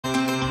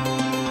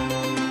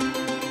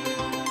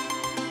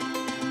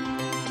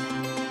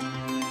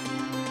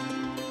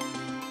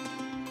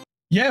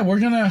Yeah, we're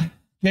going to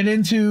get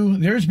into,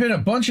 there's been a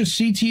bunch of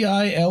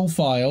CTIL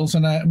files,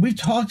 and we've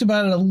talked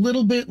about it a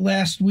little bit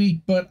last week,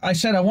 but I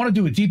said I want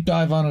to do a deep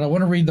dive on it. I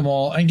want to read them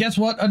all. And guess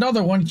what?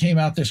 Another one came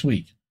out this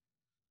week.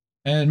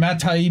 And Matt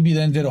Taibbi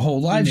then did a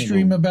whole live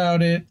stream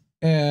about it.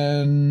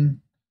 And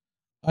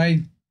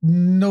I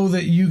know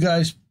that you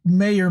guys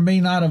may or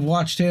may not have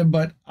watched him,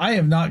 but I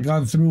have not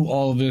gone through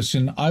all of this,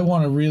 and I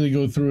want to really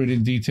go through it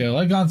in detail.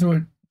 I've gone through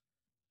it,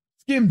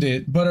 skimmed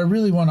it, but I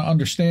really want to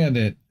understand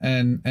it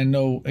and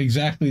know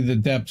exactly the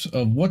depths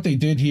of what they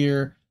did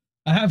here.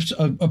 I have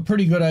a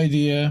pretty good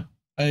idea.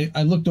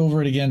 I looked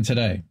over it again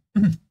today.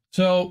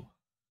 So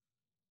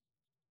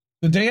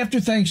the day after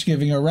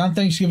Thanksgiving, or around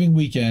Thanksgiving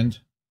weekend,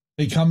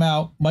 they come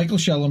out, Michael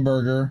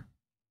Shellenberger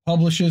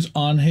publishes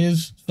on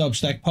his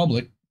Substack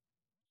Public,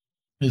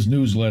 his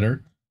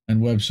newsletter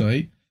and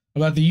website,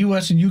 about the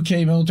US and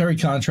UK military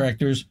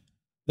contractors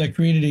that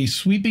created a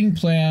sweeping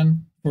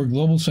plan for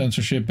global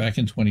censorship back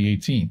in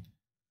 2018.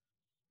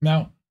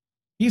 Now,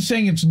 he's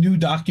saying it's new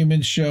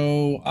documents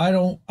show.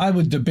 I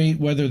would debate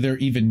whether they're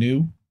even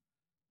new.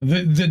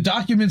 The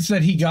documents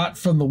that he got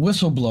from the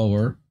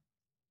whistleblower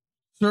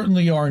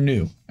certainly are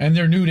new, and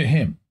they're new to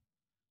him.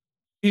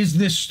 Is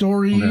this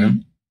story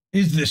new?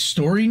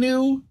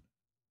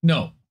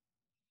 No.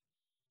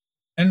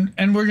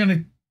 And we're going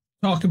to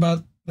talk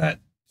about that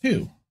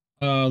too.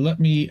 Let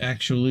me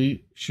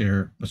actually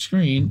share the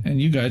screen and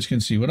you guys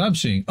can see what I'm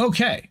seeing.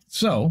 Okay,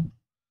 so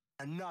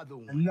another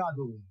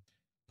one.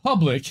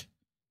 Public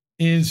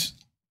is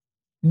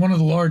one of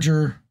the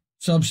larger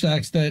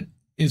Substacks that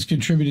is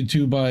contributed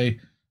to by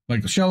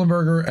Michael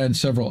Shellenberger and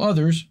several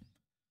others.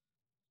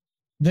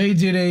 They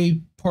did a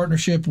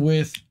partnership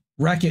with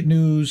Racket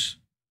News,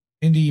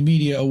 Indie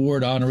Media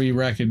Award honoree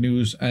Racket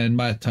News, and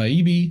Matt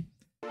Taibbi.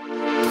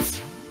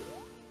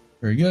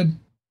 Very good.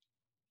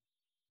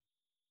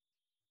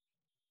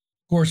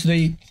 Of course,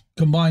 they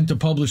combined to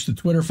publish the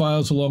Twitter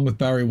files along with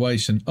Barry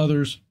Weiss and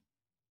others.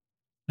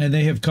 And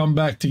they have come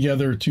back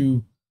together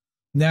to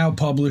now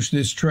publish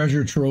this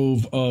treasure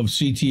trove of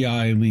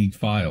CTI leaked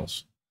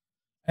files.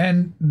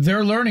 And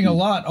they're learning a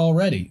lot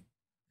already.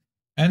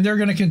 And they're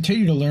going to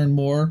continue to learn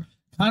more,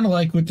 kind of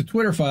like with the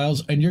Twitter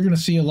files. And you're going to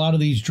see a lot of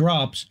these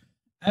drops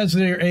as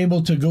they're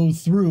able to go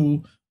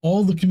through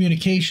all the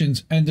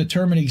communications and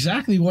determine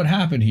exactly what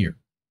happened here.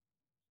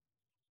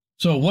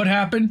 So what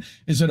happened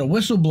is that a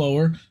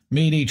whistleblower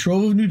made a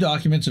trove of new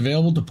documents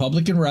available to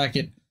public and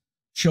Racket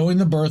showing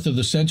the birth of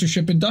the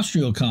censorship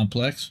industrial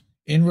complex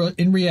in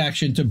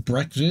reaction to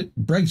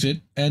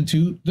Brexit and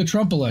to the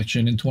Trump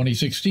election in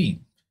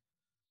 2016.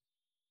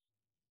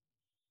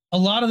 A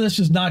lot of this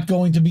is not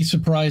going to be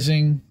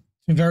surprising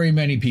to very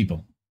many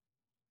people.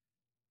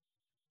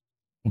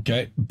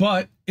 Okay,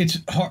 but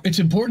it's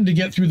important to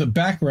get through the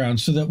background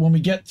so that when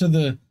we get to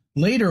the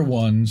later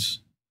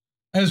ones,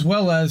 as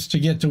well as to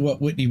get to what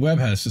Whitney Webb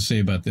has to say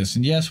about this.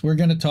 And yes, we're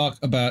going to talk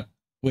about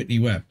Whitney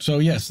Webb. So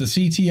yes, the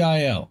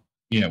CTIL.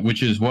 Yeah,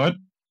 which is what?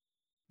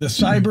 The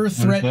Cyber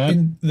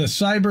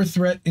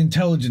Threat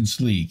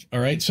Intelligence League. All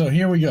right, so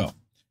here we go.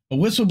 A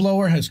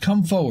whistleblower has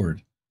come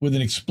forward with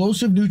an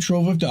explosive new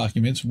trove of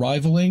documents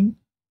rivaling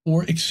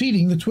or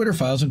exceeding the Twitter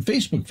files and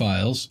Facebook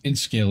files in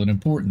scale and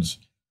importance.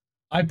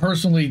 I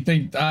personally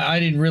think I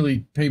didn't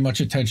really pay much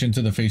attention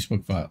to the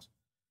Facebook files.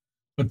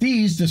 But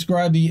these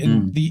describe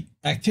the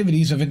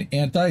activities of an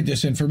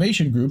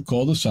anti-disinformation group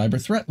called the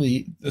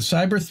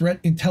Cyber Threat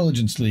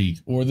Intelligence League,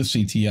 or the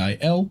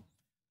CTIL,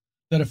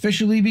 that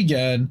officially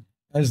began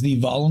as the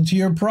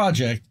volunteer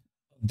project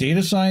of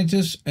data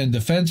scientists and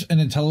defense and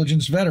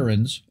intelligence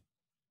veterans,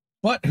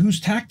 but whose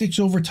tactics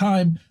over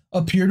time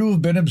appear to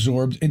have been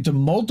absorbed into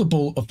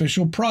multiple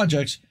official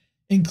projects,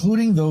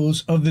 including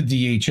those of the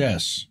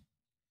DHS.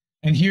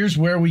 And here's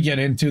where we get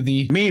into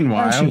the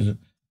meanwhile.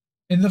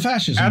 In the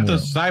fascism at the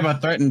world. Cyber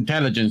Threat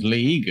Intelligence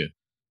League.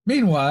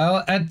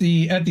 Meanwhile, at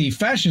the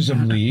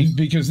Fascism League,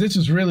 because this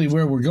is really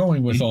where we're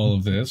going with all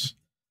of this,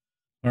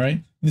 all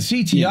right, the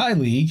CTI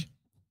League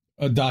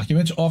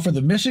documents offer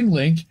the missing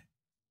link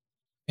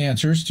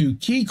answers to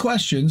key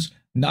questions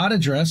not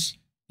addressed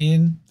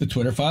in the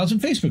Twitter files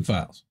and Facebook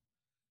files.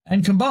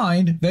 And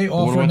combined, they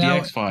offer what about now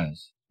the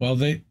X-Files? Well,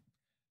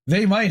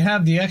 they might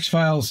have the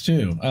X-Files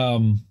too.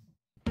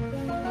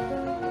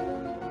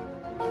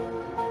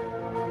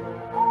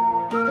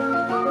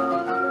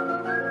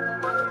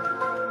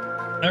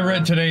 I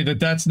read today that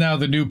that's now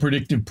the new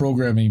predictive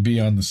programming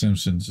beyond The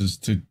Simpsons, is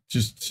to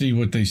just see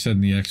what they said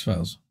in the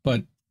X-Files.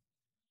 But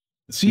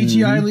the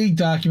CTI League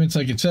documents,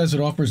 like it says, it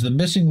offers the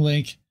missing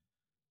link,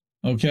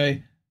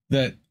 okay,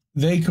 that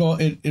they call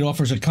it. It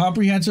offers a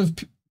comprehensive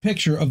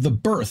picture of the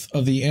birth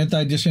of the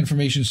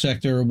anti-disinformation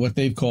sector, what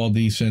they've called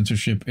the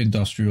censorship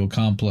industrial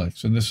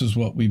complex. And this is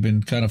what we've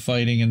been kind of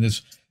fighting in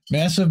this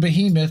massive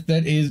behemoth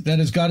that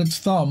has got its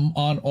thumb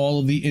on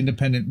all of the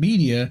independent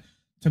media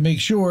to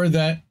make sure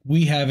that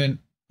we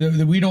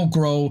don't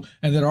grow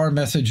and that our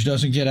message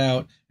doesn't get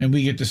out and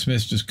we get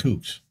dismissed as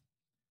kooks.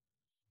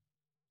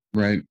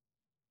 Right.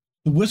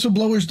 The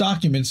whistleblowers'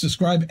 documents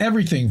describe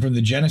everything from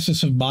the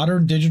genesis of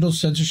modern digital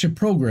censorship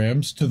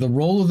programs to the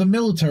role of the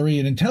military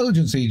and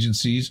intelligence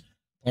agencies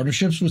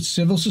partnerships with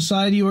civil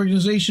society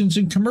organizations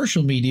and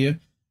commercial media,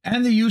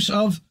 and the use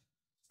of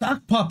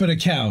sock puppet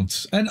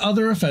accounts and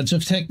other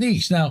offensive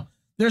techniques. Now,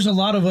 there's a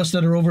lot of us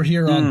that are over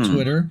here on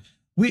Twitter.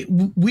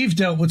 We've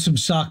dealt with some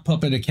sock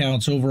puppet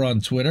accounts over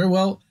on Twitter.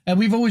 Well, and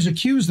we've always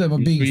accused them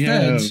of being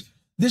feds.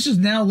 This is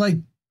now like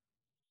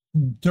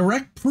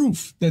direct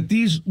proof that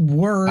these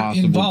were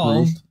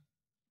involved,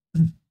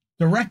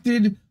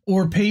 directed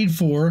or paid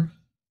for,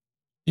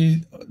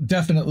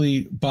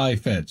 definitely by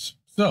feds.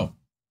 So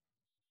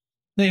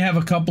they have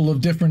a couple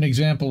of different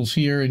examples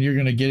here, and you're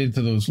going to get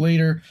into those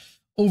later.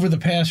 Over the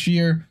past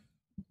year,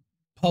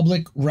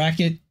 public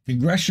racket,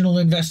 congressional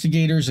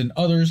investigators, and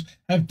others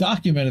have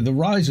documented the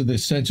rise of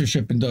this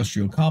censorship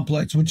industrial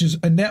complex, which is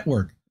a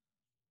network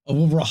of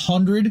over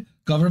 100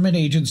 government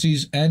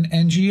agencies and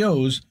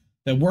NGOs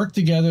that work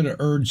together to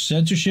urge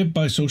censorship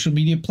by social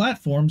media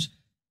platforms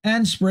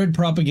and spread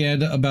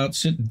propaganda about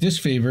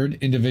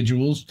disfavored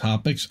individuals,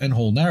 topics, and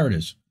whole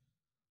narratives.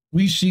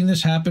 We've seen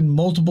this happen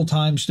multiple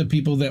times to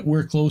people that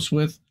we're close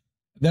with,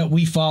 that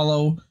we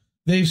follow.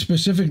 They've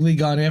specifically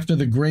gone after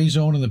the gray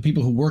zone and the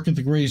people who work at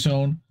the gray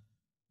zone.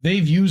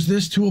 They've used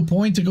this to a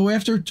point to go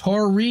after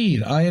Tara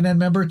Reade, INN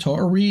member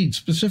Tara Reade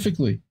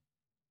specifically.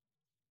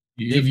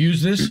 Yep. They've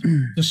used this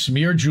to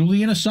smear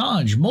Julian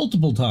Assange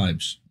multiple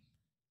times.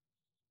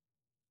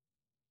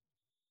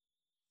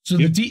 So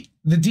the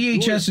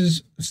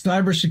DHS's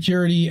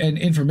Cybersecurity and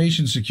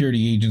Information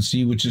Security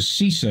Agency, which is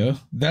CISA,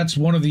 that's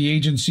one of the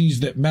agencies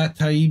that Matt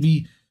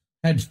Taibbi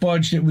had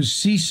fudged. It was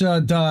CISA-EA,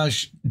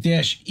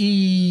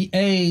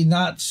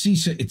 not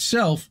CISA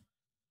itself,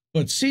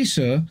 but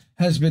CISA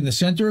has been the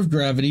center of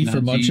gravity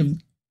for much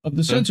of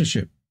the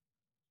censorship.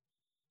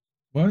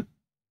 What?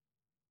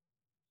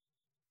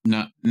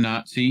 Not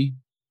Nazi?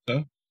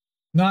 So?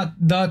 No,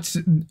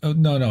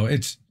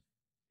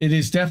 it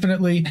is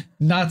definitely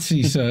not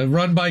CISA,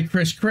 run by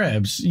Chris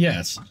Krebs.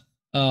 Yes.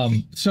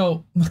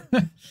 So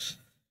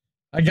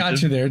I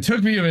got you there. It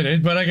took me a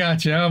minute, but I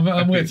got you.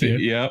 I'm with you.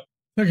 Yeah.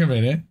 Took a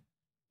minute.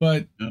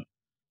 But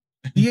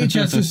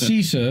DHS's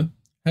CISA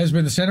has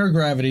been the center of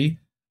gravity,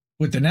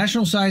 with the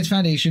National Science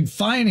Foundation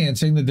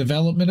financing the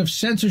development of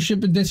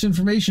censorship and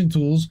disinformation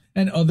tools,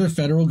 and other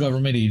federal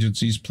government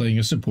agencies playing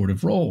a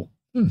supportive role.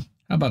 How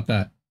about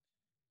that?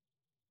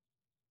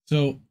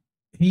 So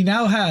he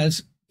now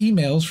has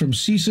emails from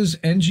CISA's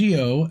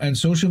NGO and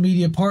social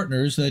media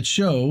partners that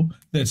show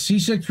that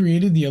CISA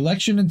created the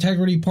Election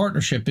Integrity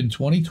Partnership in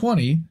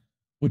 2020,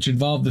 which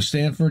involved the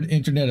Stanford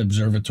Internet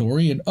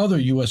Observatory and other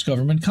U.S.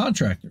 government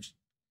contractors.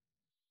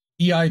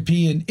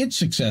 EIP and its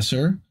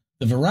successor,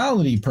 the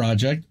Virality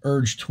Project,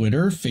 urged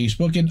Twitter,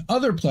 Facebook, and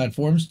other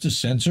platforms to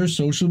censor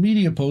social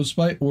media posts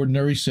by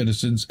ordinary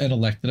citizens and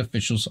elected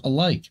officials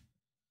alike.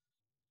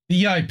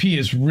 The EIP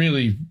is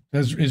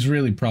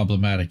really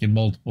problematic in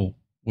multiple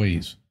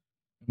ways.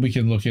 We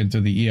can look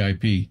into the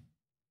EIP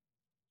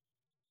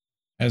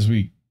as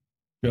we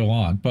go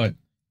on, but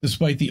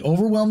despite the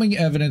overwhelming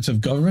evidence of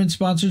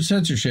government-sponsored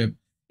censorship,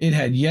 it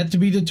had yet to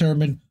be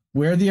determined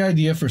where the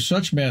idea for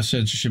such mass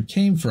censorship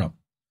came from.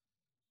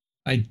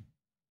 I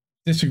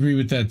disagree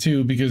with that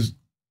too, because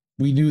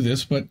we knew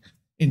this, but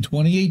in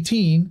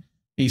 2018,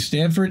 a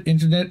Stanford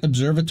Internet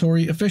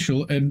Observatory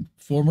official and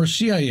former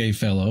CIA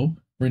fellow,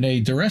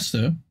 Renee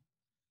DiResta,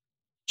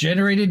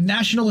 generated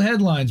national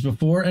headlines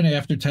before and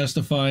after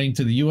testifying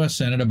to the U.S.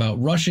 Senate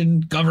about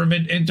Russian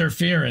government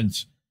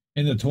interference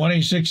in the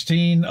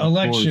 2016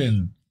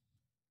 election.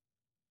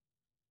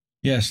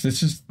 Yes,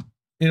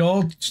 it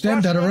all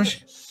stemmed out of Russia.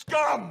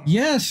 Scum!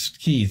 Yes,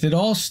 Keith, it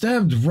all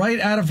stemmed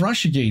right out of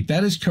Russiagate.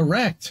 That is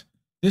correct.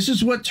 This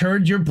is what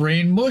turned your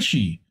brain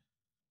mushy.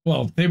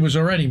 Well, it was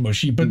already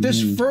mushy, but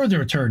this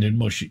further turned it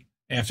mushy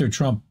after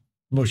Trump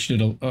mushed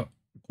it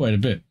quite a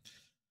bit.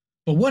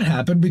 But what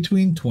happened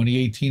between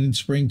 2018 and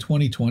spring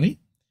 2020?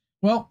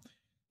 Well,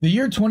 the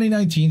year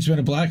 2019 has been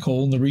a black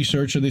hole in the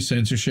research of the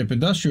censorship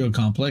industrial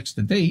complex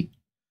to date,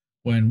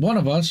 when one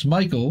of us,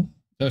 Michael,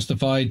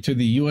 testified to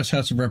the U.S.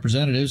 House of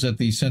Representatives at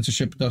the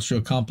censorship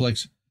industrial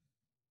complex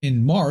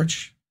in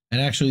March, and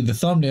actually the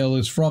thumbnail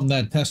is from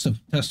that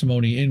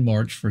testimony in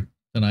March for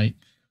tonight.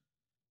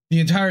 The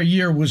entire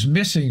year was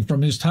missing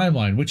from his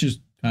timeline, which is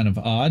kind of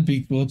odd.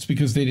 Well, it's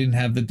because they didn't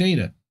have the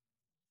data.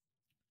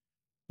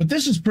 But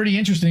this is pretty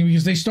interesting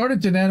because they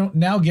started to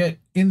now get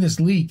in this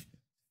leak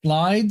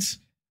slides,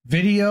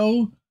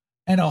 video,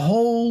 and a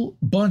whole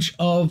bunch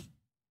of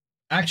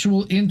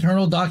actual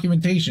internal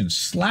documentation,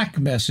 Slack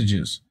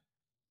messages.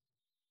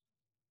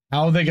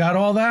 How they got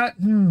all that?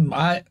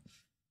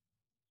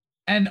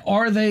 And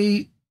are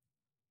they,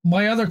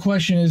 my other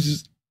question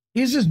is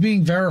this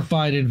being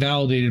verified and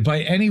validated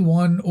by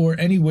anyone or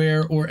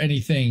anywhere or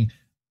anything,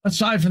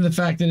 aside from the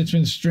fact that it's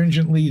been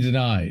stringently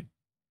denied?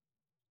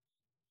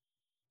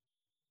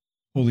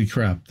 Holy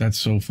crap, that's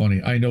so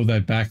funny. I know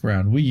that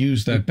background. We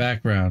used that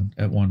background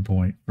at one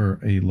point for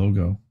a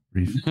logo,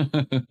 Reef.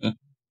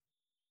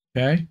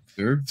 Okay?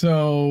 Sure.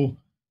 So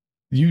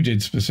you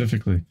did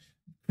specifically.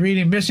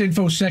 Creating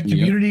misinfosec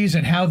communities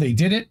and how they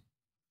did it,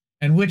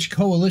 and which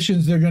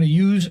coalitions they're going to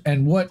use,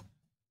 and what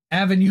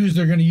avenues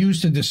they're going to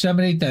use to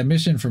disseminate that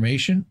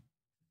misinformation.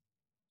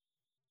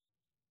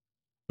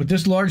 But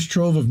this large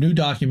trove of new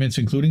documents,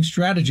 including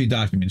strategy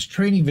documents,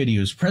 training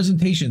videos,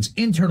 presentations,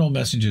 internal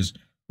messages,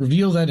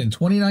 reveal that in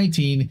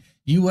 2019,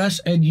 U.S.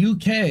 and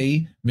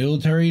U.K.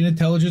 military and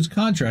intelligence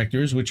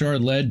contractors, which are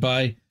led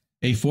by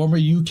a former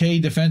U.K.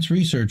 defense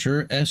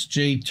researcher,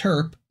 S.J.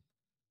 Terp,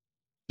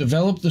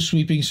 developed the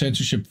sweeping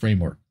censorship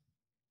framework.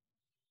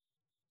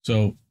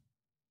 So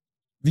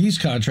these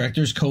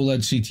contractors co-led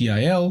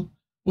CTIL,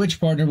 which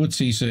partnered with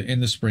CISA in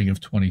the spring of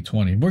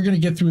 2020. We're going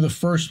to get through the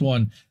first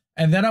one,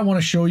 and then I want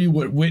to show you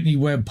what Whitney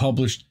Webb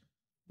published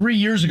 3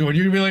 years ago, and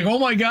you're going to be like, oh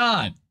my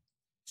God,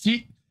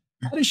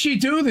 how does she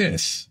do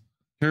this?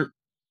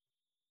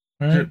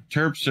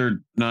 Terps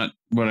are not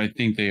what I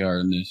think they are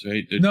in this,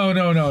 right? No.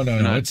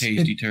 Not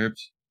tasty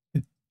terps.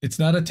 It's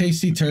not a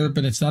tasty terp,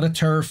 and it's not a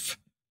turf,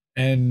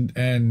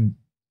 and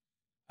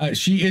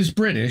she is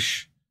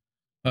British,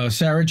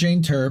 Sarah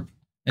Jane Terp,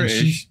 and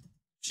British.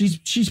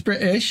 she's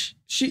British.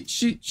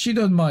 She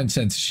doesn't mind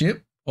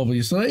censorship,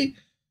 obviously,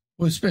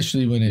 well,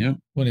 especially when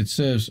it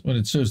serves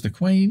the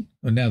Queen,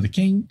 or now the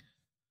King.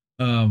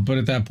 But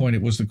at that point,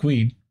 it was the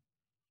Queen.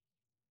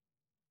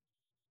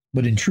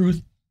 But in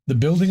truth, the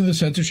building of the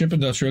censorship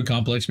industrial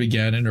complex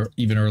began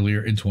even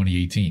earlier in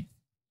 2018.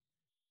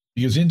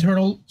 Because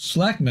internal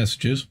Slack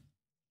messages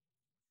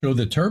show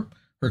that Terp,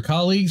 her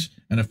colleagues,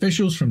 and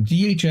officials from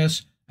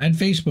DHS and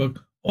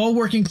Facebook all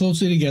working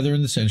closely together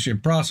in the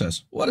censorship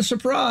process. What a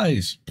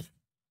surprise!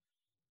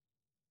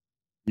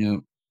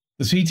 Yep.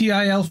 The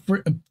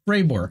CTIL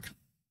framework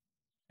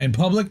and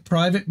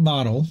public-private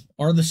model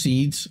are the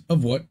seeds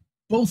of what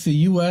both the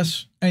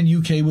U.S. and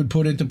U.K. would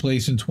put into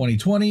place in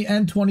 2020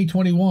 and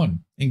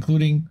 2021,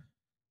 including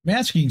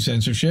masking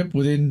censorship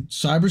within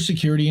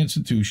cybersecurity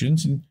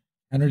institutions and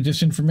counter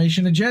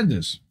disinformation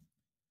agendas.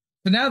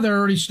 So now they're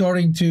already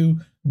starting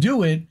to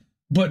do it,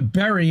 but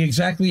bury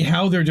exactly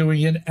how they're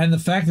doing it and the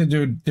fact that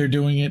they're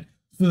doing it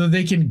so that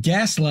they can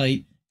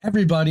gaslight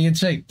everybody and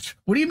say,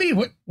 what do you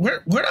mean?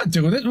 We're not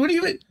doing it. What do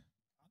you mean?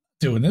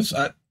 Doing this?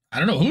 I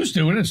don't know who's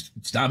doing it.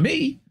 It's not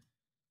me.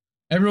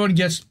 Everyone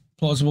gets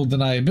plausible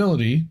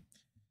deniability,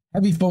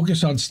 heavy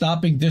focus on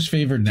stopping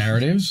disfavored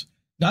narratives,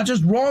 not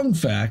just wrong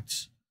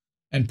facts,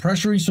 and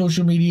pressuring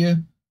social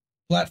media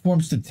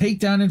platforms to take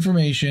down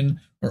information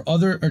or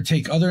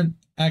take other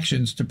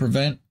actions to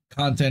prevent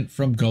content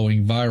from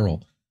going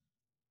viral.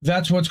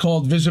 That's what's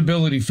called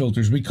visibility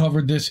filters. We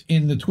covered this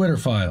in the Twitter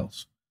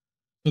files.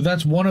 So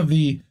that's one of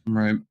the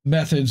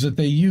methods that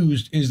they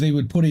used, is they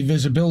would put a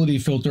visibility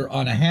filter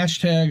on a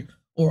hashtag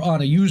or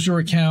on a user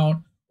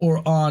account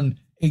or on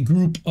a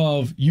group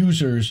of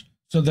users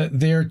so that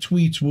their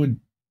tweets would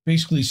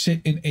basically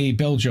sit in a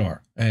bell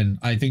jar. And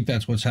I think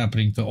that's what's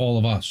happening to all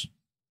of us.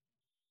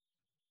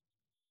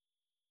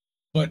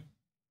 But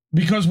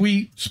because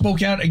we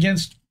spoke out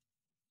against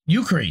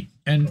Ukraine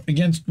and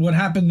against what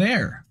happened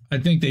there, I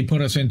think they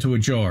put us into a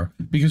jar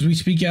because we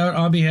speak out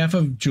on behalf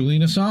of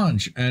Julian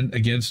Assange and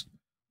against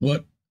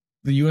what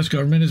the U.S.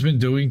 government has been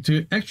doing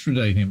to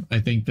extradite him. I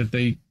think that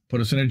they put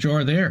us in a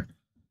jar there,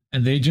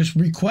 and they just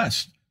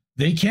request.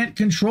 They can't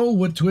control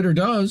what Twitter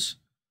does,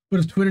 but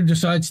if Twitter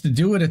decides to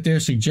do it at their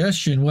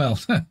suggestion, well,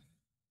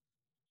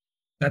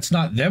 that's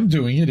not them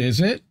doing it,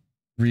 is it?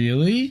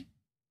 Really?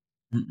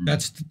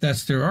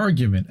 That's their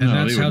argument, and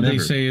that's how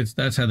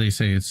they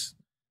say it's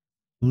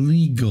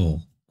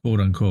legal, quote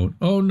unquote.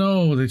 Oh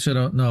no, they said,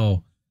 oh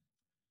no.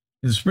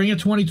 In the spring of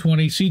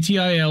 2020,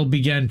 CTIL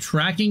began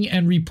tracking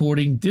and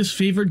reporting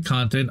disfavored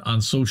content on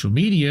social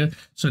media,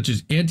 such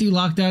as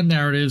anti-lockdown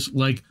narratives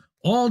like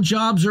all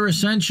jobs are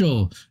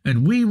essential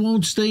and we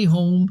won't stay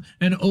home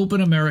and open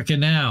America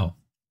now.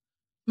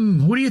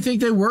 What do you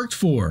think they worked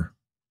for?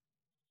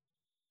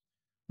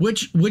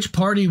 Which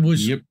party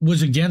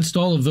was against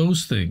all of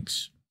those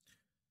things?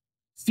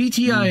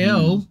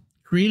 CTIL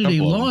created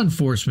a law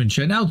enforcement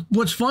check. Now,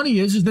 what's funny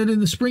is that in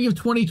the spring of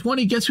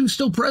 2020, guess who's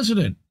still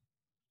president?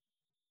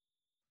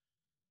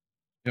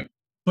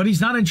 But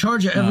he's not in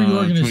charge of every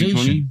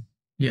organization.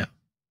 Yeah.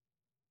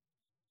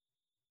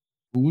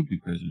 Who would be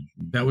president?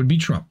 That would be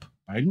Trump.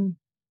 Biden?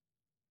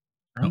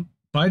 No,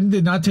 Biden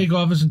did not take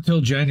office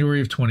until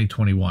January of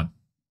 2021.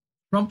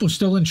 Trump was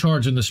still in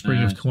charge in the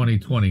spring of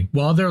 2020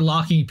 while they're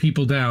locking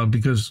people down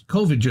because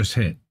COVID just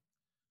hit.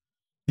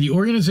 The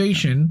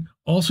organization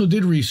also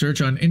did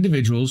research on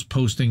individuals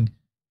posting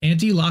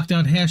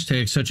anti-lockdown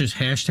hashtags such as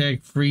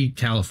hashtag Free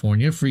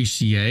California, Free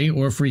CA,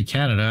 or Free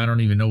Canada, I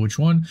don't even know which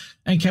one,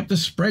 and kept a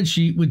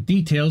spreadsheet with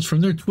details from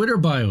their Twitter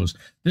bios.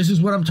 This is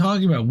what I'm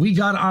talking about. We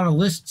got on a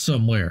list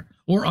somewhere,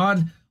 or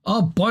on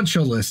a bunch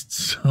of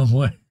lists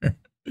somewhere.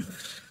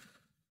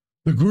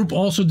 The group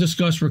also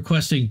discussed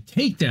requesting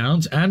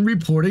takedowns and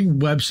reporting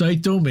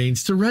website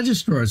domains to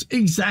registrars.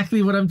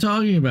 Exactly what I'm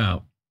talking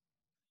about.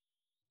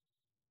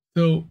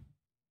 So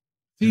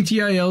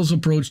CTIL's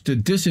approach to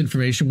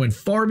disinformation went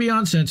far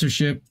beyond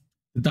censorship.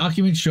 The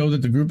documents show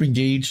that the group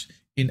engaged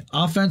in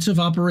offensive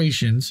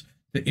operations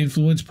to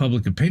influence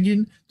public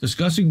opinion,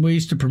 discussing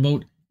ways to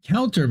promote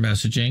counter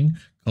messaging,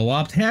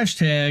 co-opt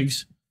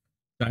hashtags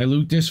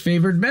dilute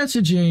disfavored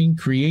messaging,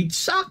 create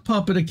sock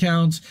puppet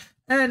accounts,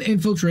 and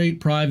infiltrate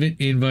private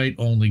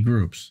invite-only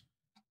groups.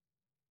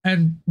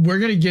 And we're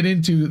going to get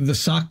into the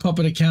sock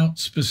puppet account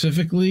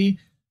specifically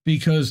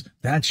because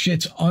that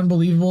shit's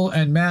unbelievable.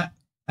 And Matt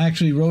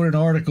actually wrote an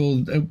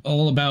article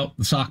all about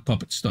the sock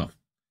puppet stuff.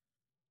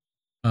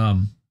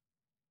 That'll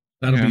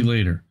be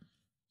later.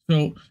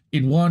 So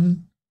in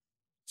one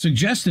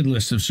suggested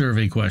list of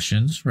survey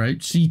questions, right,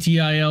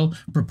 CTIL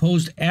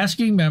proposed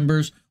asking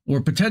members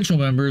or potential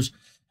members,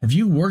 have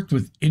you worked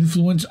with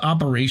influence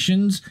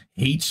operations,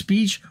 hate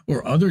speech,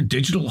 or other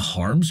digital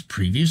harms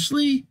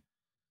previously?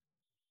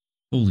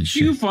 Holy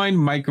shit. Do you find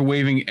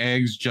microwaving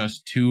eggs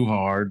just too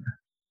hard?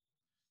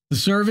 The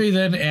survey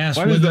then asked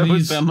whether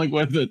these sound like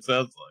what it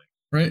sounds like.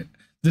 Right.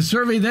 The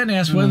survey then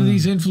asked whether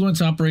these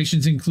influence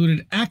operations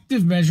included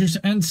active measures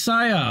and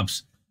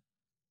psyops.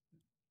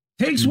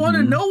 Takes one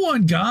to know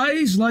one,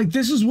 guys. Like,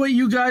 this is what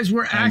you guys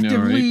were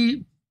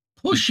actively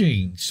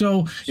pushing.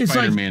 So it's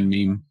Spider-Man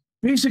meme.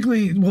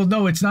 Basically, well,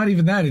 no, it's not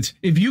even that. It's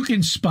if you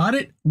can spot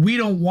it, we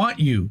don't want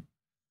you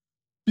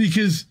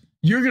because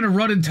you're going to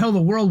run and tell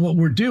the world what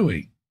we're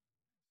doing.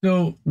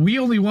 So we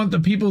only want the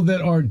people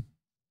that are,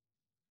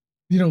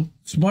 you know,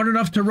 smart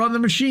enough to run the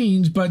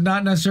machines, but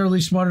not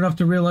necessarily smart enough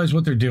to realize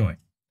what they're doing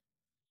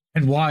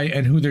and why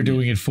and who they're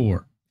doing it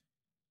for.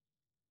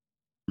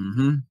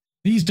 Mm-hmm.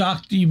 These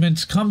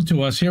documents come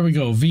to us, here we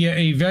go, via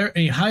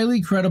a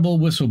highly credible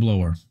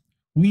whistleblower.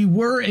 We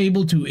were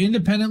able to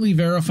independently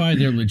verify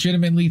their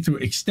legitimately through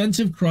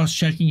extensive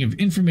cross-checking of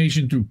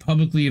information through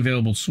publicly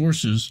available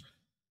sources.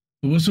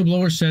 The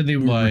whistleblower said they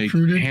were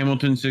recruited.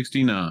 Hamilton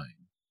 69.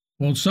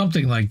 Well,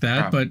 something like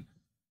that, but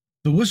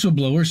the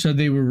whistleblower said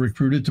they were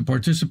recruited to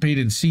participate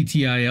in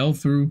CTIL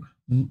through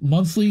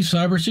monthly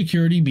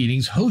cybersecurity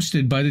meetings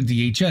hosted by the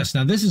DHS.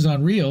 Now, this is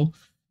unreal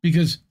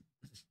because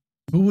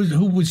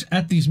who was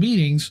at these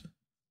meetings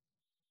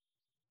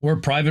were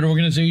private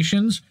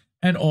organizations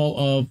and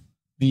all of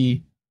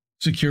the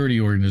security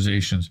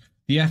organizations.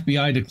 The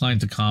FBI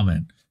declined to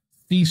comment.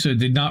 CISA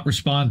did not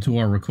respond to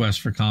our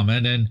request for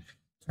comment, and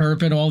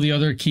TERP and all the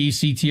other key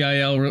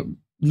CTIL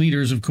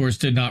leaders, of course,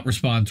 did not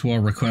respond to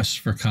our requests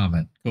for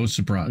comment. Go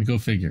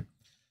figure.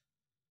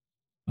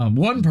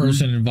 One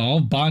person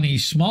involved, Bonnie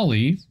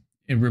Smalley,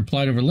 in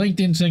replied over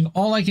LinkedIn saying,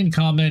 all I can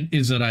comment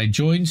is that I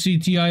joined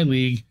CTI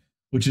League,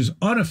 which is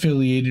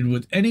unaffiliated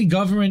with any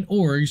government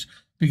orgs,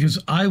 because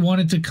I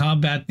wanted to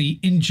combat the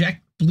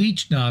inject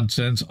bleach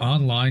nonsense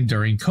online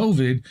during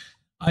COVID.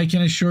 I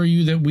can assure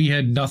you that we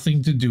had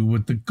nothing to do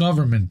with the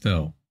government,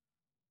 though.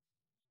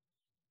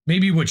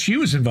 Maybe what she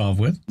was involved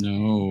with.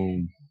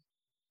 No.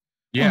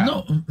 Yeah.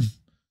 Well, no.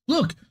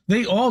 Look,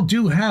 they all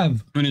do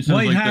have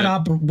white hat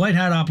operations.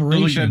 Like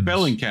that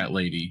Bellingcat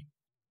lady.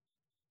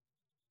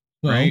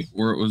 Well, right?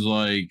 Where it was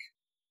like,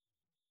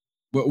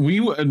 but we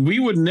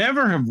would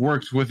never have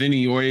worked with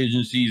any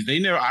agencies.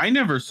 I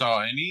never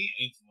saw any.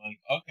 It's like,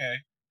 okay.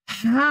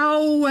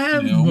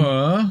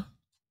 However,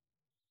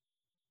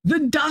 the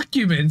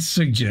documents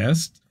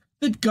suggest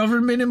that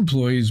government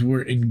employees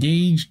were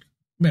engaged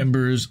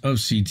members of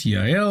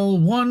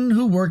CTIL. One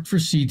who worked for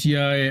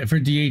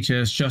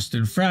DHS,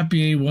 Justin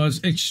Frappier,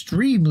 was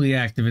extremely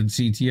active in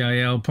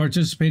CTIL,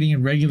 participating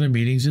in regular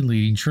meetings and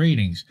leading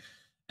trainings.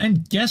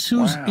 And guess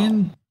who's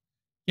in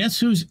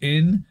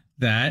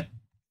that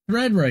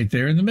thread right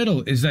there in the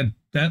middle is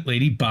that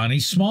lady Bonnie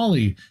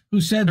Smalley,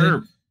 who said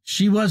that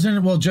she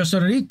wasn't, well, just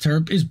underneath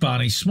TERP is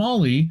Bonnie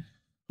Smalley,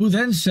 who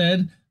then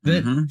said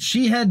that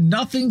she had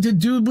nothing to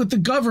do with the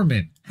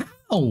government.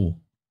 How?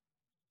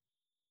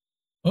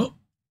 Oh,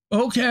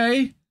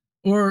 okay.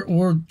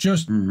 Or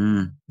just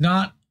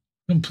not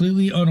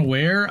completely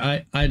unaware.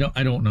 I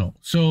don't know.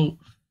 So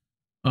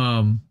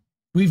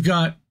we've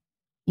got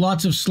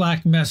lots of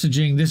Slack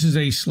messaging. This is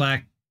a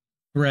Slack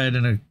thread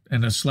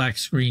and a Slack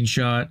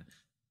screenshot.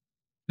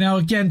 Now,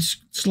 again,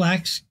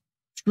 Slack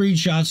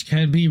screenshots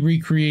can be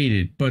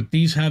recreated, but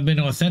these have been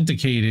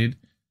authenticated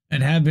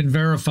and have been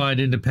verified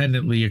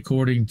independently,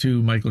 according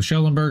to Michael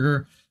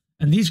Shellenberger.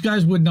 And these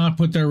guys would not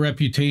put their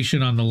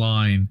reputation on the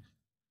line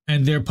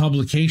and their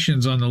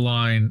publications on the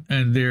line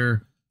and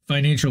their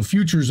financial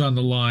futures on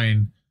the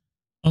line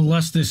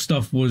unless this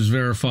stuff was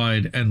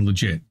verified and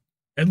legit.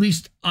 At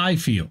least I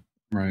feel.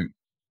 Right.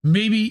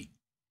 Maybe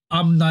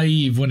I'm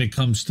naive when it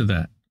comes to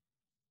that.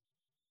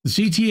 The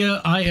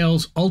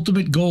CTIL's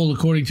ultimate goal,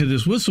 according to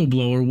this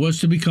whistleblower, was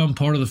to become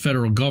part of the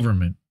federal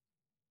government.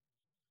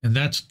 And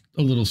that's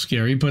a little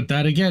scary, but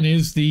that, again,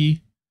 is the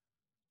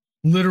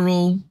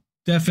literal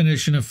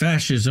definition of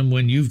fascism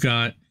when you've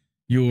got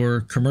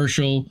your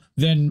commercial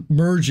then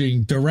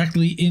merging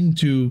directly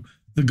into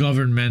the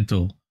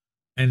governmental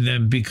and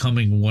then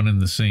becoming one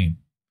and the same.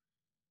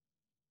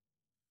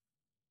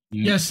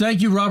 Yeah. Yes,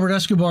 thank you, Robert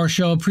Escobar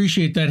Show.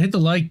 Appreciate that. Hit the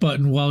like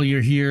button while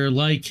you're here.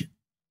 Like,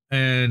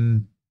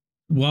 and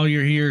while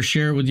you're here,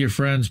 share it with your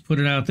friends. Put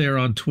it out there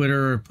on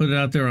Twitter or put it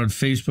out there on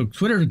Facebook.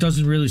 Twitter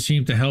doesn't really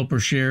seem to help or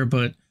share,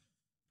 but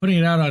putting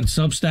it out on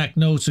Substack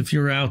Notes, if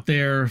you're out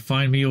there,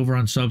 find me over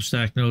on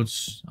Substack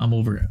Notes. I'm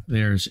over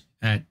there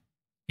at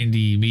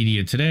Indie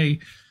Media Today.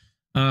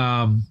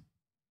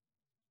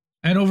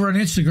 And over on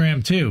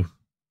Instagram, too.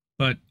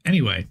 But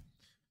anyway.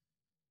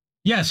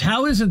 Yes,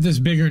 how isn't this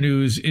bigger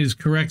news is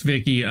correct,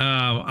 Vicky.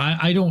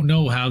 I don't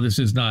know how this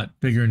is not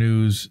bigger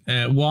news.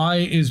 Why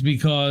is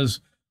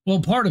because,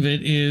 well, part of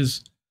it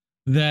is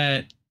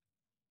that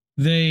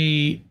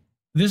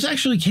this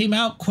actually came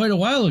out quite a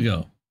while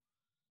ago.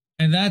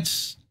 And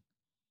that's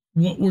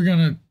what we're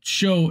going to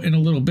show in a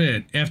little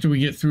bit after we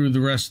get through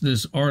the rest of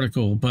this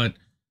article.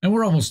 And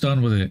we're almost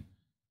done with it.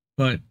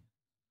 But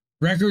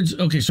records.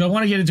 Okay, so I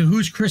want to get into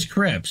who's Chris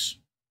Krebs.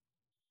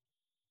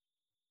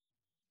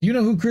 You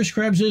know who Chris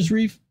Krebs is,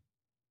 Reef?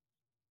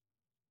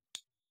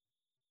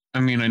 I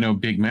mean, I know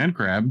Big Man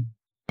Crab,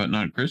 but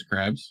not Chris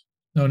Krebs.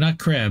 No, not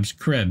Krebs,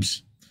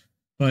 Krebs.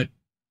 But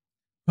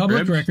public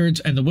Krebs? records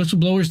and the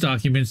whistleblower's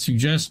documents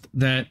suggest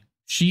that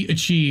she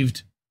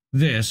achieved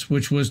this,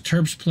 which was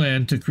TERP's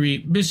plan to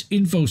create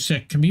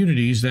misinfosec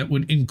communities that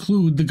would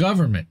include the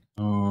government.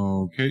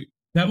 Okay.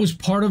 That was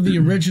part of the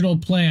original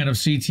plan of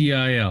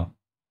CTIL,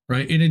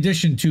 right? In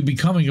addition to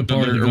becoming a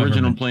part of the government.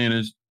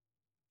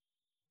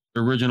 The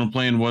original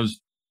plan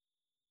was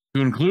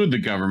to include the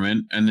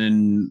government and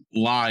then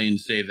lie and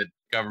say that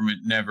government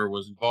never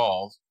was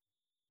involved.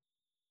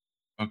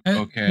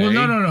 Okay. Well,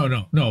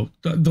 no.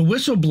 The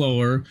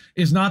whistleblower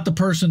is not the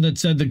person that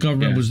said the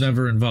government was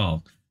never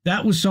involved.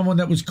 That was someone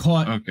that was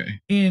caught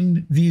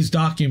in these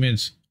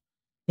documents,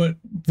 but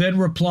then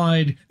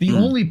replied, the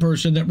only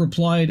person that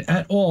replied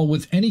at all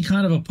with any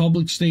kind of a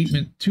public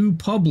statement to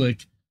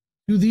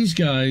these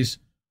guys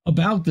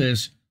about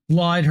this,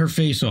 lied her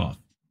face off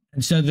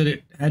and said that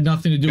it had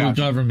nothing to do with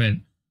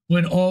government.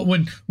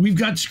 When we've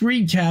got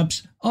screen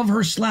caps of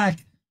her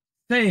Slack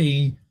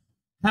saying,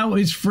 how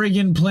is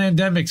friggin'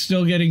 Plandemic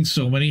still getting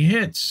so many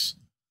hits?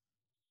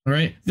 All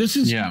right. This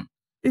is,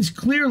 it's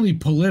clearly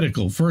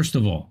political, first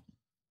of all.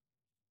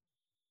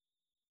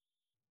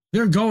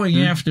 They're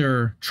going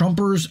after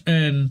Trumpers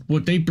and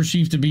what they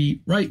perceive to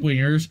be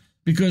right-wingers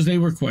because they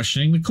were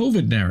questioning the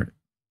COVID narrative.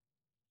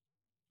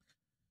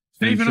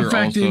 Safe and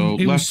effective.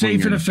 It was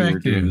safe and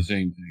effective. The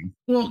same thing.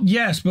 Well,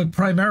 yes, but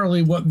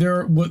primarily what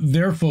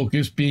their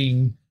focus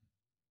being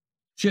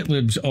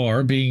shitlibs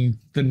are, being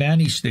the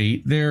nanny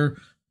state, they're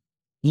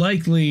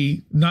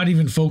likely not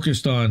even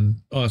focused on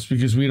us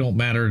because we don't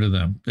matter to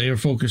them. They are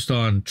focused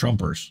on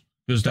Trumpers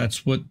because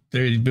that's what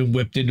they've been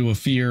whipped into a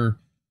fear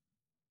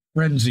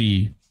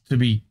frenzy to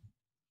be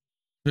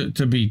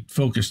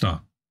focused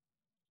on.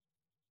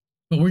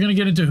 But we're going to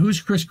get into who's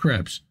Chris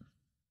Krebs.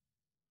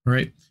 All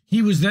right.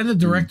 He was then the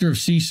director of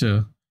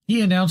CISA.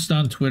 He announced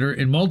on Twitter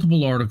in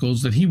multiple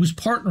articles that he was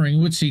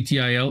partnering with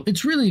CTIL.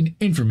 It's really an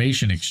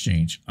information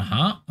exchange.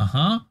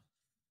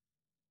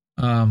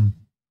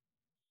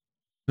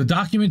 The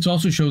documents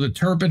also show that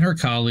TERP and her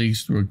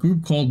colleagues, through a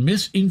group called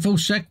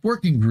Misinfosec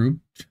Working Group,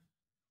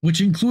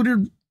 which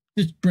included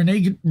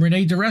Renee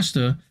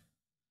DiResta,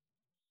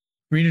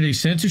 created a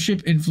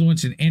censorship,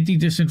 influence, and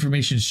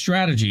anti-disinformation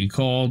strategy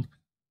called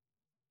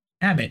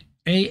AMIT,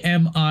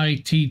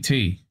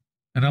 AMITT.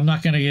 And I'm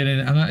not going to get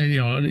in. I'm not,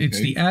 it's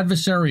the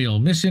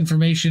adversarial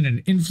misinformation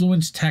and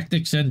influence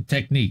tactics and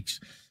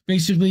techniques.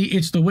 Basically,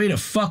 it's the way to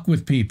fuck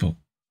with people.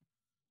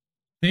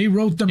 They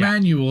wrote the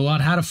manual on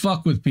how to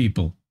fuck with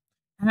people.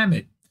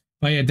 AMIT,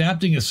 by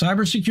adapting a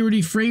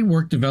cybersecurity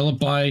framework developed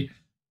by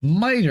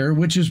MITRE,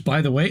 which is,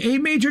 by the way, a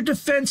major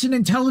defense and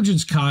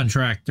intelligence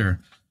contractor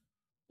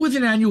with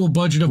an annual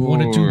budget of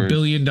 $1 to $2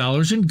 billion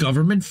in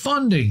government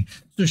funding.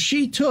 So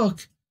she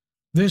took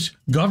this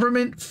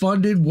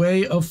government-funded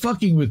way of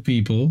fucking with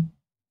people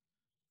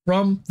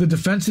from the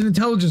Defense and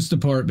Intelligence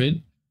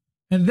Department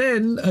and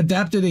then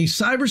adapted a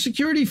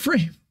cybersecurity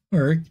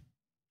framework,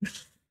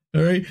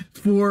 all right,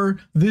 for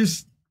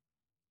this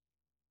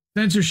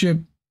censorship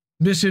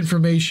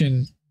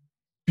misinformation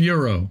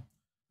bureau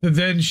that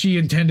then she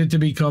intended to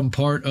become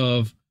part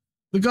of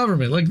the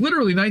government, like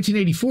literally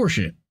 1984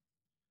 shit.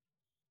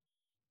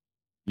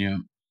 Yeah.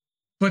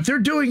 But they're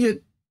doing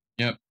it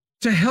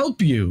to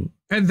help you.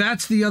 And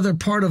that's the other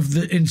part of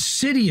the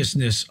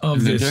insidiousness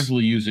of they're this. They're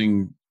definitely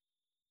using,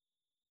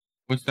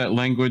 what's that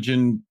language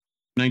in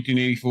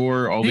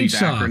 1984? All these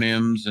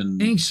acronyms and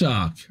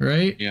INCSOC,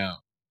 right? Yeah.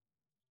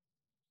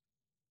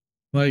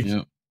 Like,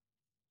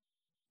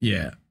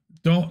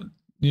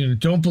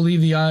 don't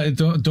believe the eye.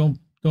 Don't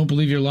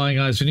believe your lying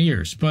eyes and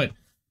ears. But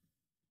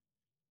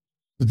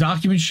the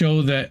documents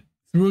show that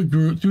through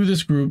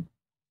this group,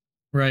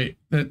 right,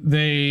 that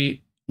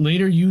they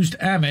later used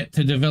AMIT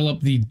to develop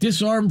the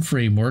disarm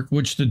framework,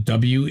 which the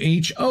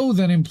WHO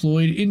then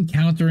employed in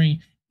countering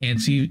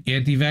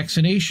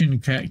anti-vaccination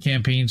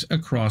campaigns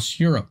across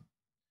Europe.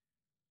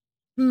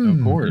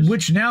 Of course.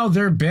 Which now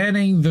they're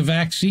banning the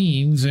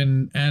vaccines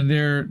and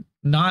they're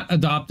not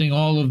adopting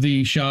all of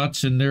the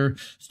shots, and they're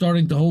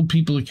starting to hold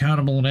people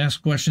accountable and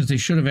ask questions they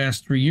should have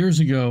asked 3 years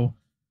ago.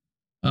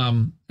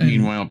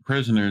 Meanwhile,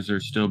 prisoners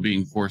are still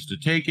being forced to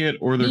take it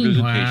or their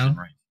visitation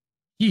rights.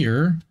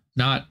 Here,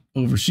 not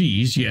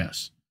overseas,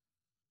 yes.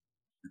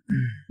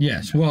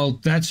 Yes, well,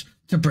 that's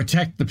to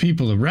protect the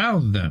people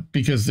around them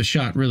because the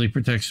shot really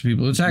protects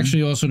people. It's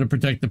actually also to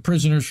protect the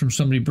prisoners from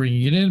somebody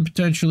bringing it in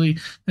potentially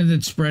and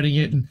then spreading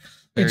it. And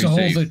It's a whole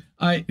safe. thing.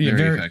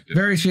 Very effective.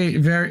 Very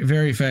safe,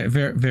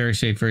 very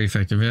safe, very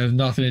effective. It has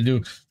nothing to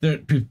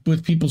do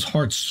with people's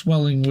hearts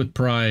swelling with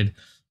pride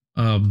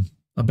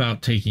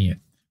about taking it,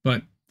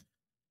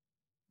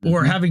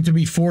 or having to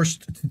be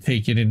forced to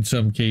take it in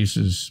some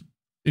cases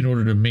in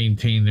order to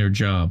maintain their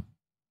job.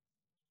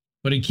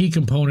 But a key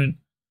component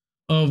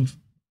of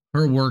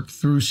her work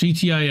through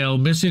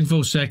CTIL,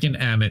 MisInfoSec, and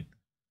AMIT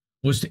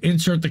was to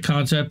insert the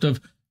concept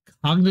of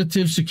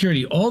cognitive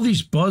security. All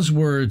these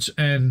buzzwords,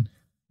 and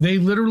they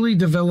literally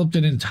developed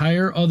an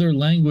entire other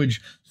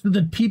language so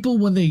that people,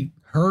 when they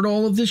heard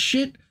all of this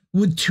shit,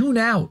 would tune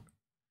out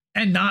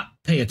and not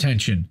pay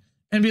attention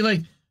and be like,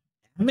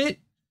 AMIT,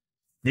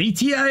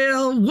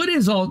 CTIL, what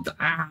is all?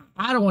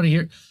 I don't want to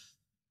hear.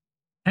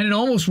 And it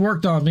almost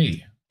worked on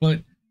me,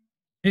 but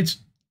it's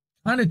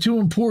kind of too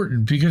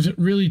important because it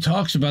really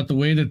talks about the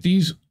way that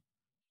these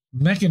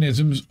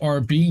mechanisms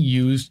are being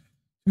used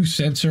to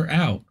censor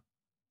out.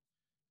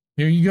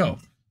 Here you go.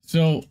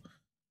 So,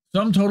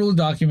 Sum Total of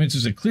Documents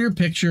is a clear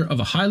picture of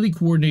a highly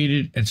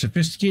coordinated and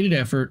sophisticated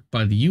effort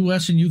by the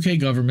US and UK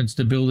governments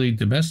to build a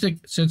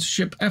domestic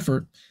censorship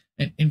effort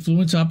and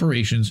influence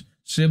operations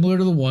similar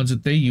to the ones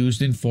that they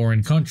used in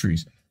foreign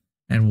countries.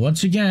 And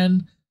once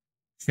again,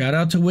 shout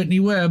out to Whitney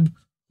Webb,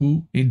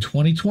 who in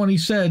 2020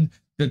 said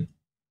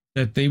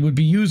that they would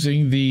be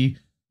using the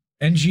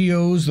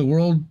NGOs, the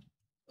World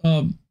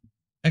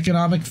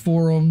Economic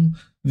Forum,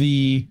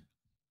 the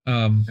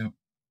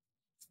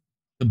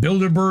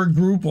Bilderberg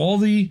Group, all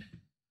the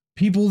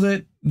people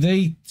that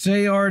they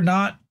say are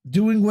not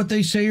doing what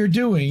they say are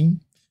doing.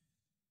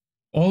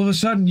 All of a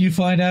sudden, you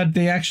find out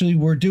they actually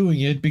were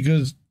doing it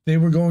because they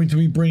were going to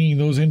be bringing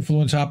those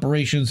influence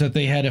operations that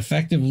they had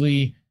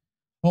effectively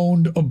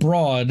honed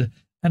abroad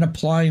and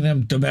applying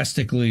them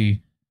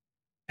domestically,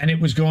 and it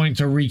was going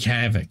to wreak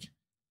havoc.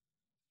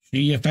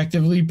 She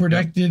effectively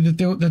predicted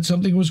that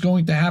something was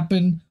going to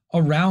happen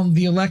around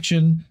the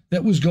election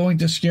that was going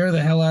to scare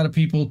the hell out of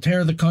people,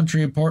 tear the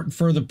country apart, and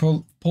further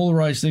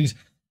polarize things.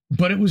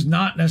 But it was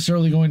not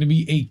necessarily going to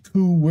be a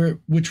coup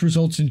which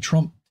results in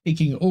Trump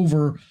taking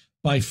over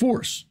by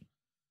force.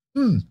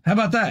 How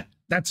about that?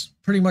 That's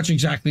pretty much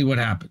exactly what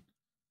happened.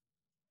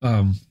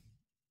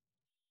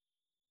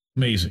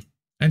 Amazing.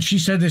 And she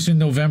said this in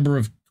November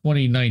of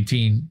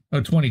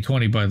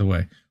 2020, by the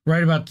way,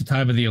 right about the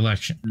time of the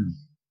election,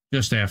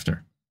 just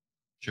after.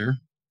 Sure.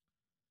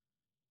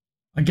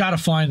 I got to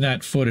find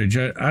that footage.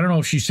 I don't know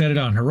if she said it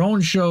on her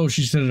own show, if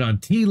she said it on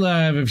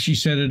T-Lab, if she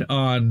said it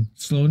on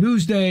Slow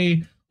News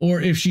Day,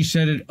 or if she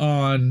said it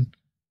on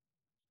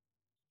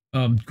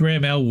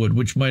Graham Elwood,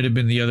 which might have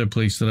been the other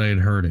place that I had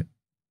heard it.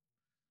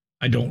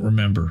 I don't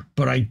remember,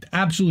 but I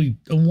absolutely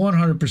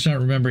 100%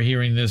 remember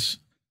hearing this.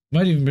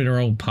 Might have even been her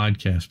own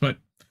podcast, but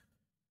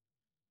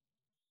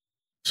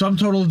Sum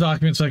Total of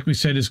Documents, like we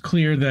said, is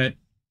clear that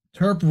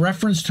Terp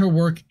referenced her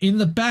work in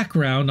the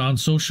background on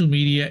social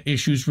media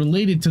issues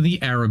related to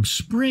the Arab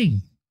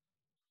Spring.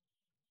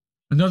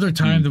 Another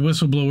time, the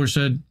whistleblower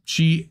said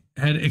she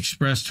had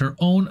expressed her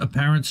own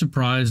apparent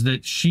surprise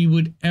that she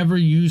would ever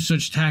use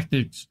such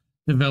tactics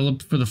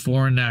developed for the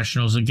foreign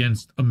nationals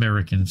against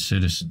American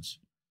citizens.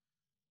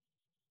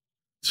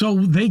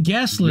 So they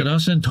gaslit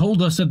us and told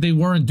us that they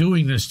weren't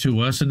doing this to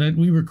us and that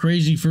we were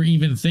crazy for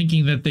even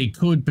thinking that they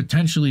could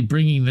potentially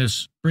bring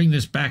this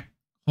back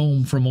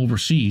home from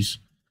overseas,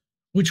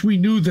 which we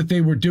knew that they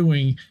were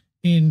doing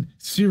in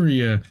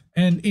Syria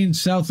and in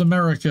South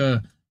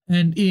America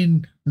and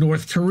in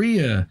North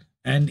Korea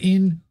and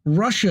in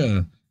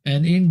Russia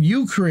and in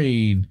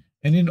Ukraine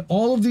and in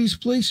all of these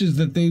places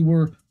that they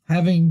were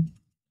having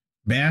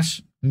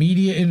mass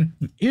media in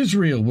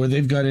Israel where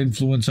they've got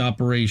influence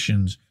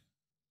operations.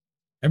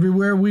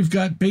 Everywhere we've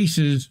got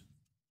bases,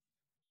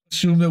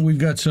 assume that we've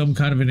got some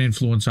kind of an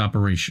influence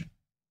operation.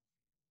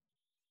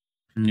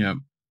 Yep.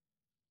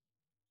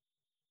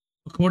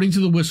 According to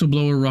the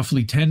whistleblower,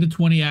 roughly 10 to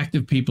 20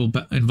 active people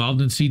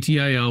involved in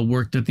CTIL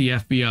worked at the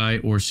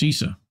FBI or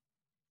CISA.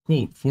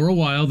 Quote, for a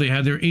while, they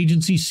had their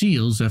agency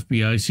seals,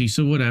 FBI,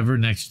 CISA, whatever,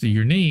 next to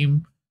your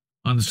name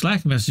on the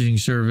Slack messaging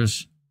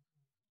service.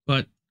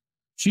 But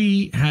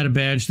she had a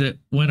badge that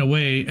went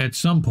away at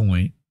some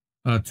point,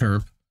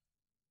 Terp,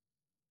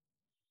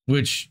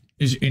 which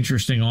is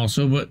interesting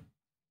also. But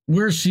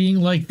we're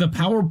seeing like the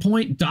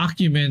PowerPoint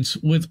documents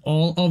with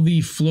all of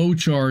the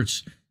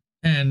flowcharts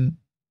and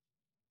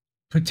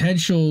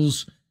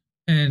potentials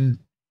and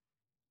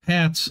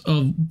paths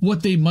of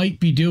what they might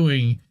be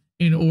doing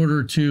in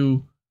order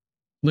to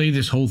lay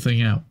this whole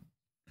thing out.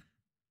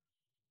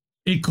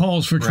 It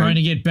calls for trying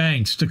to get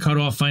banks to cut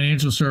off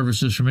financial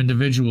services from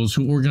individuals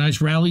who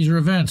organize rallies or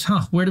events.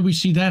 Where do we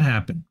see that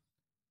happen?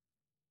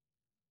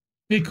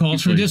 It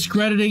calls for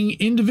discrediting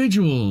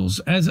individuals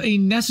as a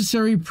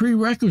necessary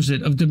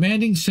prerequisite of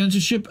demanding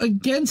censorship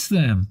against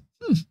them.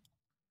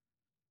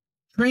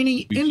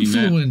 Training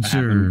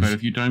influencers. Quite a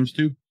few times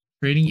too.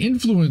 Training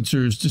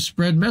influencers to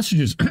spread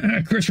messages.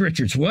 Chris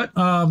Richards, what?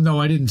 No,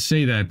 I didn't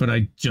say that, but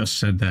I just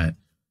said that.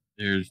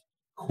 There's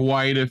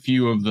quite a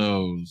few of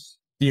those.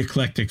 The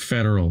Eclectic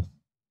Federal.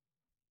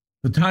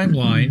 The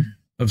timeline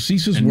of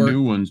CISA's and work.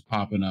 New ones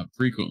popping up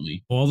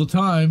frequently. All the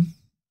time.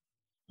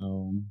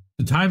 So,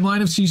 The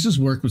timeline of CISA's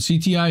work with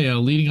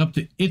CTIL leading up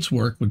to its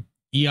work with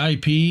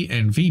EIP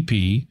and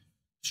VP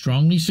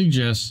strongly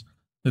suggests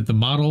that the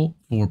model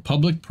for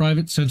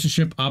public-private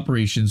censorship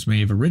operations may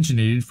have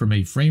originated from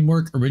a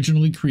framework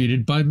originally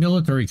created by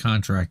military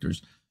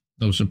contractors.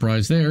 No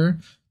surprise there,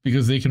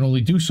 because they can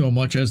only do so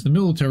much as the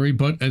military,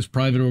 but as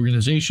private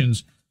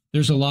organizations,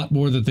 there's a lot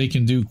more that they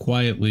can do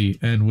quietly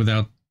and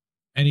without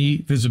any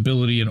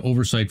visibility and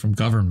oversight from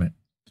government.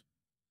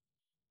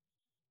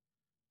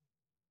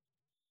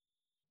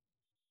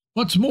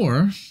 What's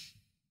more,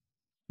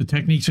 the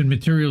techniques and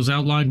materials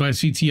outlined by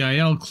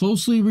CTIL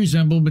closely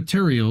resemble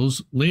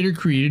materials later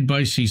created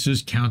by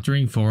CISA's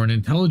Countering Foreign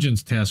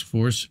Intelligence Task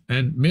Force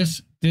and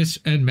Mis, Dis,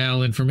 and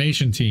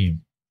Malinformation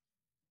Team.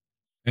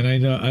 And I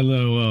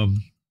know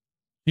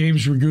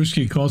James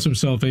Roguski calls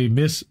himself a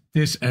Mis,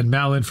 Dis, and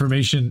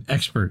Malinformation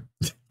expert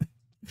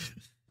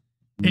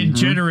in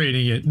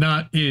generating it,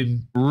 not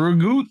in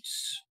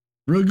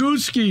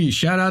Roguski.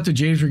 Shout out to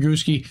James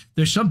Roguski.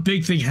 There's some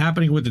big thing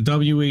happening with the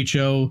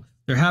WHO.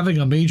 They're having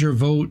a major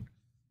vote.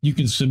 You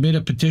can submit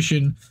a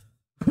petition,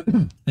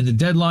 and the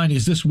deadline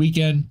is this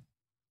weekend.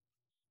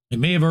 It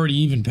may have already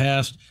even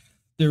passed.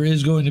 There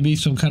is going to be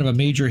some kind of a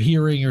major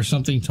hearing or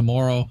something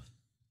tomorrow,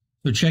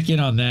 so check in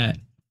on that.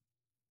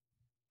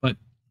 But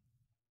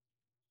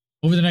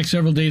over the next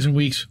several days and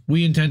weeks,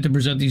 we intend to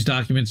present these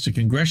documents to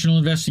congressional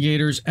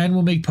investigators and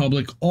will make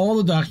public all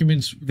the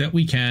documents that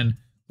we can,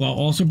 while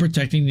also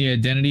protecting the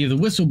identity of the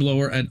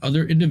whistleblower and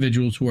other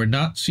individuals who are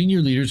not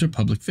senior leaders or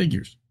public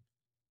figures.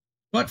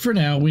 But for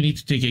now, we need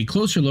to take a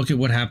closer look at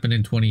what happened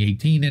in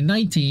 2018 and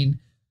 19,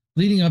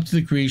 leading up to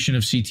the creation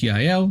of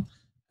CTIL,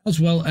 as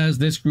well as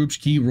this group's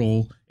key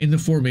role in the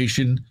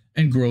formation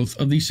and growth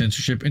of the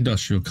censorship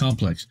industrial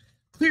complex.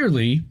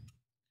 Clearly,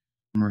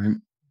 right.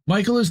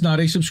 Michael is not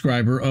a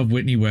subscriber of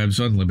Whitney Webb's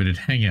Unlimited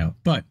Hangout,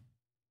 but...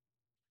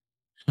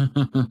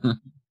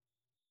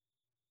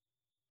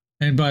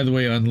 And by the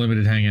way,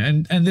 Unlimited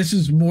Hangout. And this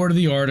is more to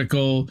the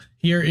article.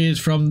 Here is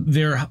from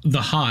the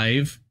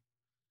Hive.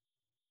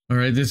 All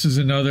right, this is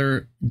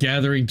another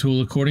gathering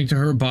tool, according to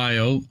her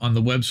bio on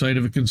the website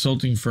of a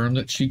consulting firm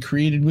that she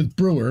created with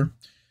Brewer.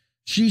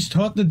 She's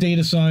taught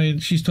data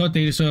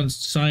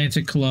science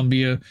at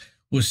Columbia,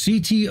 was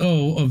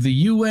CTO of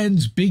the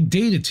UN's big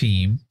data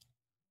team.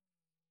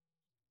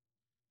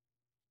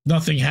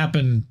 Nothing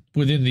happened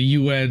within the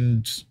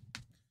UN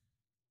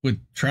with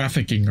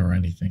trafficking or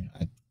anything.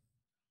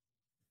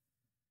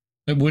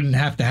 That wouldn't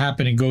have to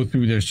happen and go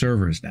through their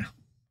servers now.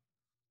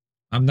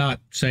 I'm not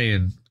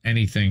saying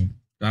anything.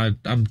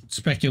 I'm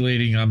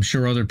speculating. I'm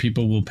sure other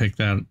people will pick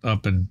that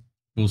up and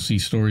we'll see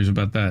stories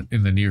about that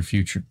in the near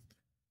future.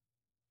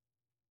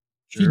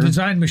 Sure. She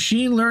designed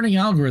machine learning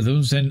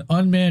algorithms and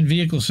unmanned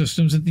vehicle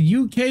systems at the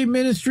UK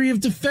Ministry of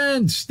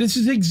Defense. This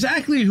is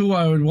exactly who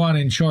I would want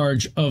in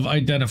charge of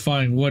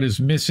identifying what is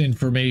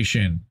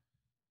misinformation.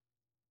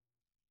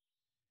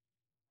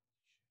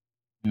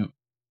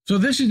 So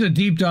this is a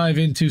deep dive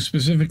into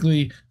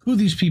specifically who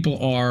these people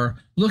are,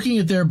 looking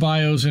at their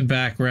bios and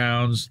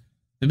backgrounds.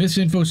 The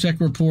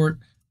MisInfoSec report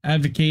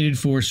advocated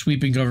for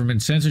sweeping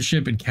government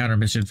censorship and counter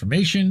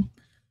misinformation.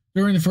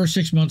 During the first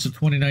 6 months of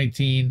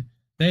 2019,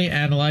 they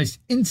analyzed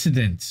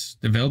incidents,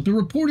 developed a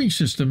reporting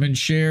system, and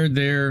shared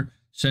their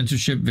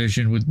censorship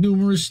vision with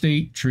numerous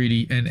state,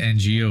 treaty, and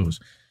NGOs.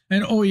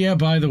 And oh yeah,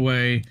 by the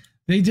way,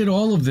 they did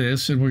all of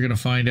this, and we're going to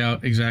find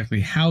out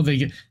exactly how they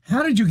get.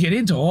 How did you get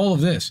into all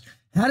of this?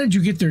 How did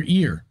you get their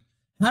ear?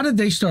 How did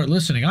they start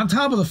listening? On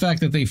top of the fact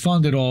that they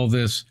funded all of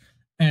this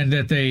and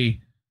that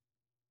they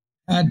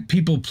had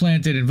people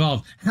planted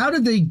involved, how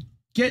did they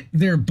get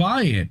their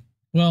buy-in?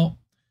 Well,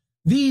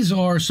 these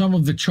are some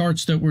of the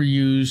charts that were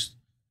used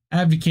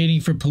advocating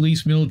for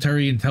police,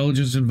 military,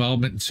 intelligence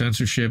involvement in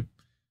censorship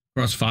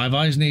across Five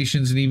Eyes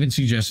nations, and even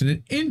suggesting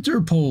that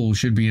Interpol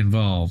should be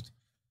involved.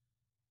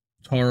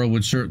 Tara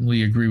would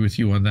certainly agree with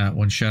you on that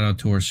one. Shout out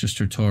to our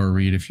sister Tara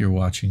Reade if you're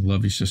watching.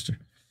 Love you, sister.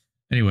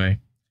 Anyway,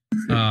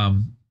 how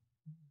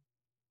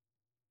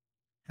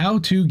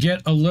to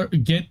get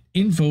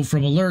info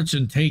from alerts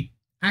and take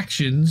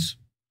actions.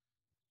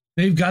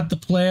 They've got the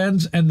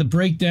plans and the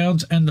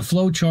breakdowns and the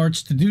flow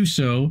charts to do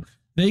so.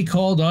 They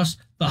called us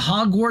the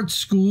Hogwarts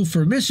School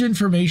for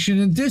Misinformation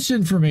and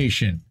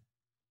Disinformation.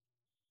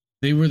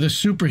 They were the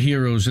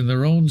superheroes in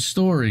their own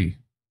story.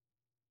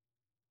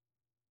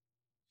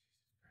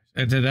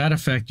 And to that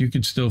effect, you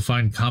can still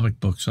find comic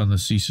books on the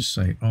CISA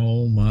site.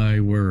 Oh, my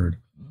word.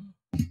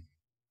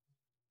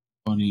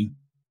 Funny.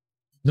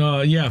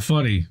 No, yeah,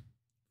 funny.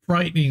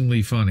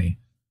 Frighteningly funny.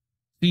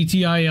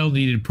 CTIL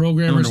needed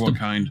programmers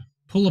to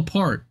pull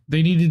apart.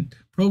 They needed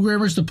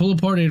programmers to pull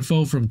apart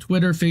info from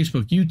Twitter,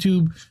 Facebook,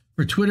 YouTube.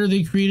 For Twitter,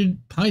 they created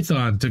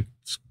Python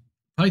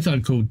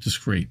code to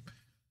scrape.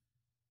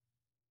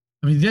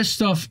 I mean, this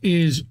stuff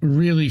is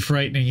really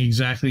frightening,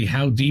 exactly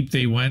how deep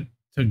they went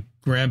to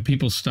grab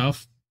people's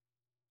stuff.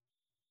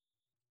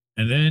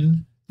 And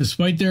then,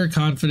 despite their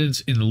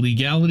confidence in the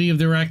legality of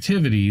their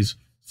activities,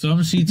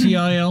 Some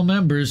CTIL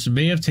members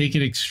may have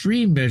taken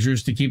extreme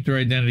measures to keep their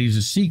identities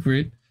a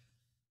secret.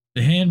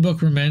 The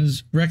handbook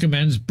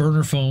recommends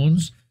burner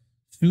phones,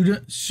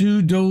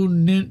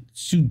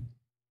 pseudonymous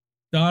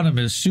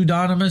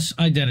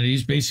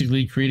identities,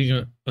 basically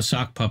creating a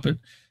sock puppet,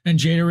 and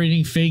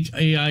generating fake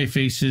AI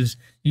faces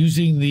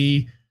using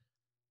the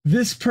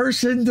 "this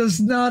person does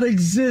not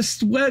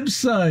exist"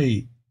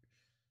 website.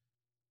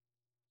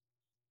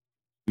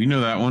 We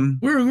know that one.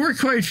 We're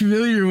quite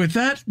familiar with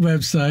that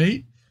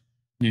website.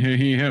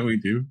 Yeah, we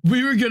do.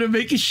 We were going to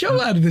make a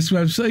show out of this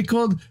website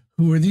called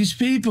 "Who Are These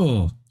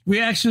People?" We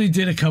actually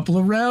did a couple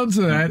of rounds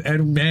of that,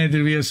 and man,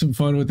 did we have some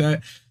fun with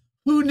that.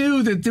 Who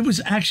knew that there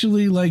was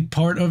actually like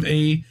part of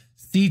a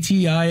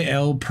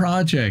CTIL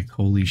project?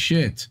 Holy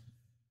shit.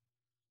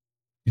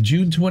 In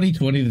June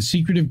 2020, the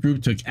secretive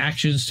group took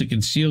actions to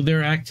conceal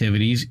their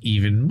activities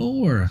even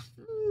more.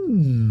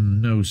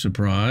 No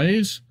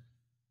surprise.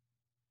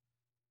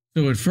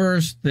 So at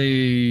first,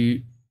 they're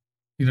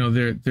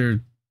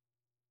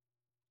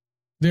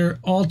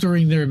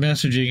altering their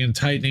messaging and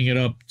tightening it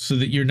up so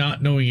that you're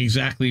not knowing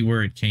exactly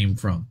where it came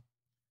from.